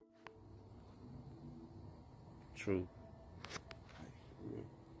True. Like, for real.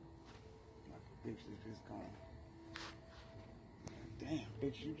 Like a bitch that's just gone. Like, damn,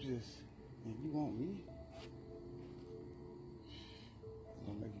 bitch, you you want me? It's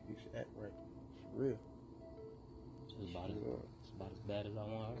gonna make you bitch act right. For real. It's about as bad as I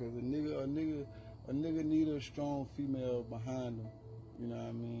want her. Cause a nigga need a strong female behind him. You know what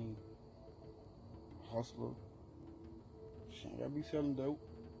I mean? Hustler. She ain't gotta be selling dope.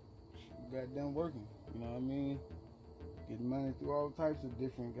 She goddamn working. You know what I mean? Getting money through all types of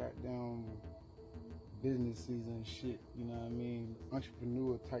different goddamn businesses and shit. You know what I mean?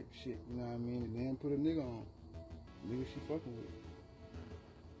 Entrepreneur type shit. You know what I mean? And then put a nigga on. Nigga she fucking with.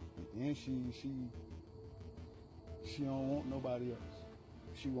 And then she don't want nobody else.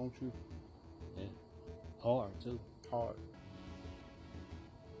 She want you. Yeah. Hard too. Hard.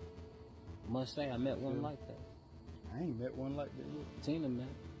 Must say I met one like that. I ain't met one like that yet. Tina, man. I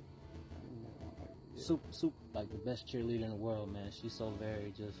ain't met one like that yet. Super, like the best cheerleader in the world, man. She's so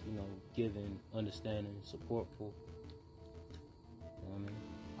very just, giving, understanding, supportful. You know what I mean?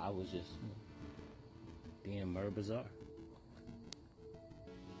 I was just being Mur Bizarre.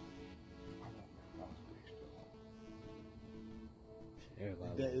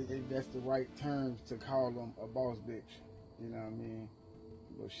 That's the right terms to call them a boss bitch. You know what I mean?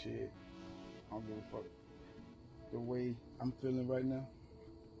 But shit, I don't give a fuck. The way I'm feeling right now,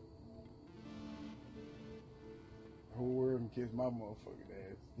 the whole world can kiss my motherfucking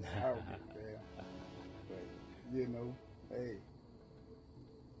ass. I don't give a damn. But, hey.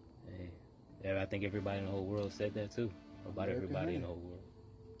 Hey. Yeah, I think everybody in the whole world said that too. About everybody in the whole world.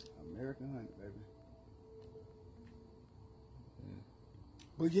 American honey, baby.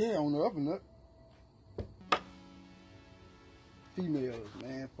 But yeah, on the up and up, females,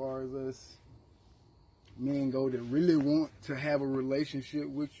 man, as far as us men go that really want to have a relationship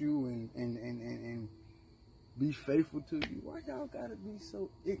with you and be faithful to you, why y'all gotta be so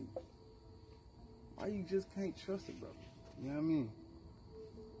ignorant? Why you just can't trust a brother? You know what I mean?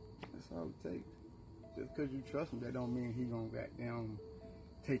 That's all it takes. Just because you trust him, that don't mean he gonna goddamn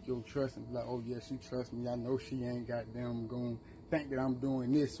take your trust and be like, oh yeah, she trusts me. I know she ain't goddamn gonna think that I'm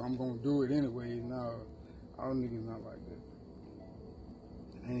doing this, so I'm gonna do it anyway. No, all niggas not like that.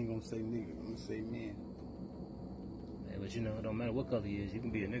 I ain't gonna say niggas, I'm gonna say men. Yeah, but it don't matter what color you is, you can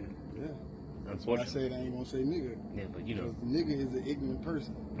be a nigga. Yeah. That's why I said I ain't gonna say nigga. Yeah, but because nigga is an ignorant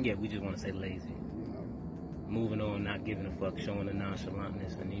person. Yeah, we just want to say lazy. Moving on, not giving a fuck, showing the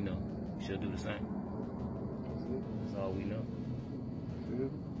nonchalantness, and she'll do the same. That's all we know.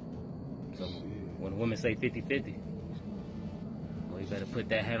 So when women say 50-50, well, you better put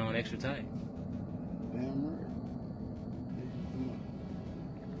that hat on extra tight. Damn right.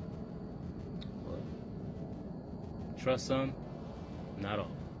 Well, trust some, not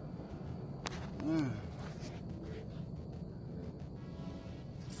all.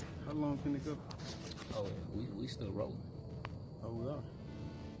 How long can it go? Oh, we still rolling. Oh, we are?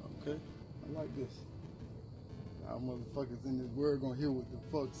 Okay. I like this. Our motherfuckers in this world gonna hear what the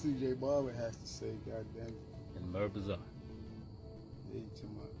fuck CJ Barber has to say, goddamn it. And Mur Bizarre. Yeah, too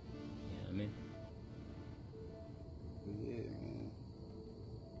much. You know what I mean? But yeah, man.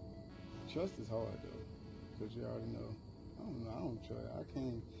 Trust is hard though. Cause you already know. I don't trust. I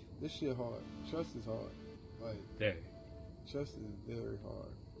can't. This shit hard. Trust is hard. Like, very. Trust is very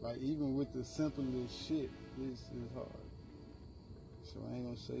hard. Like, even with the simplest shit, this is hard. So I ain't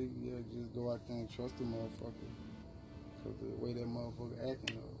gonna say, yeah, just go out there and trust the motherfucker. Cause the way that motherfucker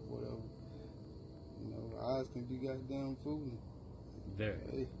acting or whatever. Eyes can be goddamn fooling. Very.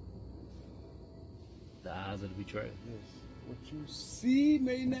 Hey. The eyes of the betrayer. Yes. What you see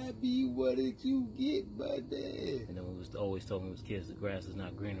may not be what you get, buddy. And then we was always told when we was kids, the grass is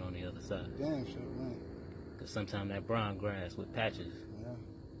not greener on the other side. Damn sure, man. Because sometimes that brown grass with patches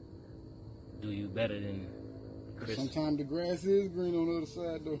do you better than Chris. Sometimes the grass is green on the other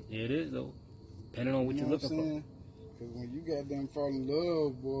side, though. Yeah, it is, though. Depending on what you're looking for. Because when you goddamn fall in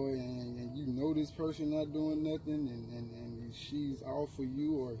love, boy, and you know this person not doing nothing, and she's all for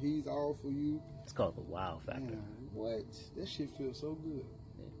you or he's all for you. It's called the wow factor. Man, what? That shit feels so good.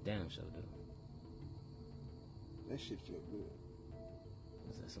 Yeah, damn sure do. That shit feel good.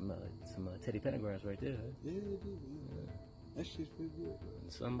 That's some Teddy Pendergrass right there. Huh? Yeah, it do. Yeah. That shit feel good.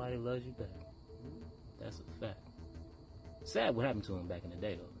 And somebody loves you back. That's a fact. Sad what happened to him back in the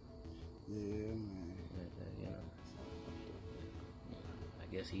day, though. Yeah, man. I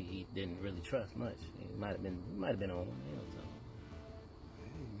guess he didn't really trust much. He might have been on him,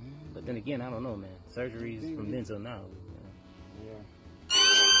 But then again, I don't know, man. Surgeries from then till now. Yeah.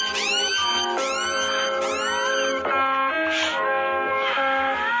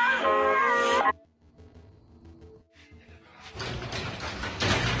 Come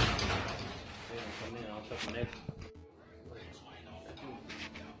in, I'll check the next.